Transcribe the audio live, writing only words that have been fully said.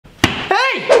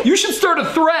You should start a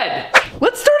thread.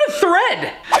 Let's start a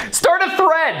thread. Start a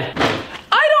thread.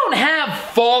 I don't have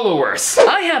followers.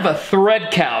 I have a thread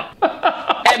count.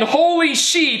 And holy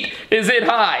sheet, is it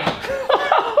high.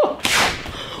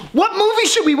 What movie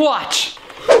should we watch?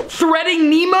 Threading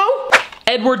Nemo?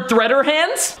 Edward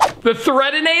Threaderhands? The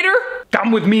Threadinator?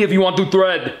 Come with me if you want to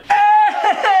thread.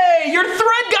 Hey, your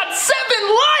thread got 7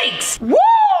 likes! Woo!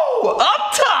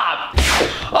 Up top!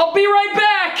 I'll be right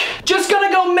back. Just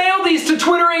gonna go mail these to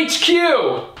Twitter HQ.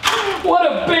 What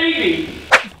a baby.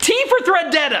 T for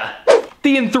Threadetta.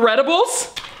 The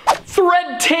Inthreadables?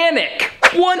 Threadtanic.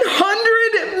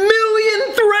 100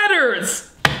 million threaders.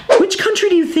 Which country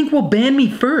do you think will ban me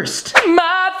first?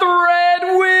 My thread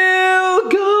will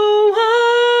go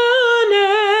on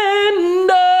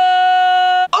and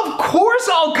on. Of course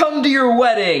I'll come to your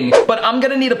wedding, but I'm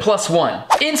gonna need a +1.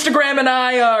 Instagram and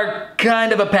I are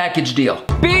kind of a package deal.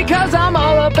 Because I'm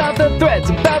all about the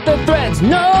threads,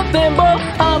 no thimble.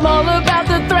 I'm all about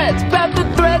the threads,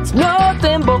 no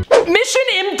thimble. Mission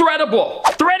Imthreadable.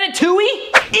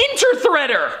 Threadatui?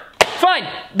 Interthreader. Fine,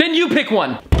 then you pick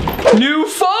one. New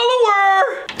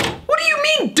follower! What do you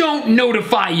mean don't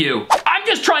notify you? I'm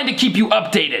just trying to keep you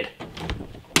updated.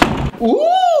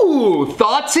 Ooh,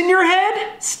 thoughts in your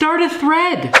head? Start a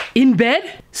thread. In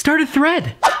bed? Start a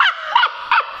thread.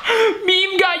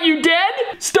 Meme got you dead?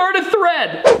 Start a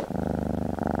thread.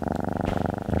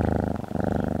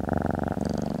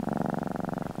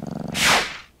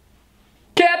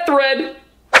 Cat thread.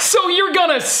 So you're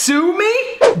gonna sue me?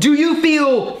 Do you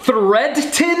feel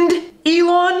threatened,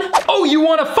 Elon? Oh, you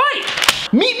wanna fight?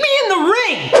 Meet me in the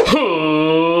ring.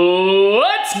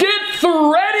 Let's get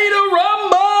thready to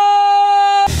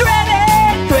rumble. Thread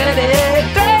it, thread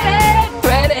it, thread it,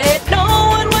 thread it. No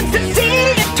one wants to see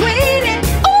you tweet it.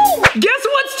 Oh, guess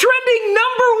what's trending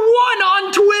 #1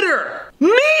 on Twitter?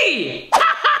 Me!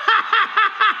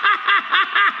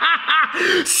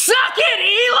 Suck it,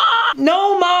 Elon!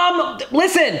 No, Mom.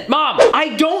 Listen, Mom, I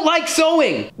don't like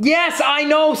sewing. Yes, I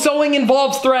know sewing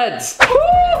involves threads.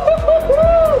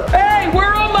 Hey,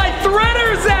 where are my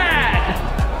threaders at?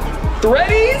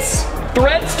 Threadies?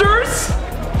 Threadsters?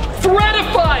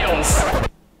 Threadophiles.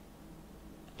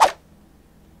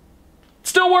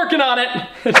 Still working on it.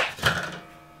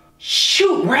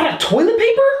 Shoot, we're out of toilet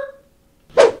paper?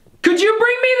 Could you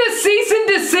bring me the cease and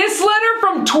desist letter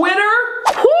from Twitter?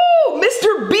 Woo!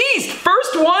 Mr. Beast,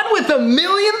 first one with 1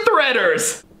 million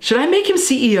threaders. Should I make him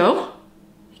CEO?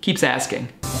 He keeps asking.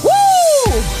 Woo!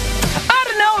 I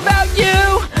don't know about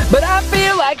you, but I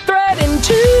feel like threading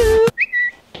too.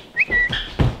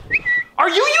 Are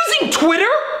you using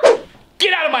Twitter?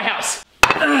 Get out of my house.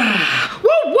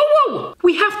 Whoa, whoa, whoa!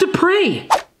 We have to pray.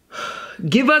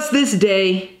 Give us this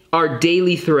day our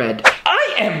daily thread.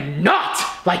 I am not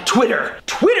like Twitter.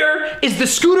 Twitter is the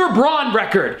Scooter Braun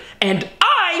record, and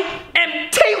I am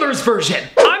Taylor's version.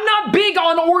 I'm not big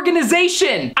on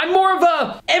organization. I'm more of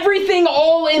a everything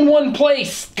all in one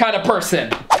place kind of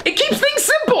person. It keeps things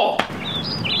simple.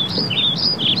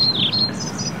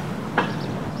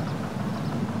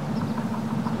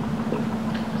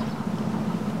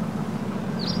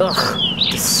 Ugh,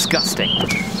 disgusting.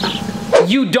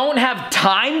 You don't have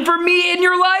time for me in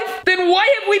your life? Then why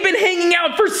have we been hanging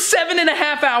out for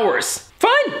 7.5 hours?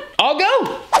 Fine, I'll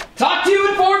go. Talk to you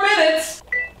in 4 minutes.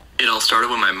 It all started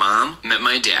when my mom met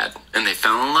my dad, and they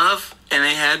fell in love, and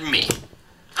they had me.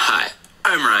 Hi,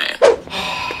 I'm Ryan.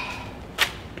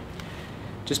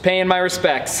 Just paying my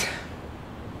respects.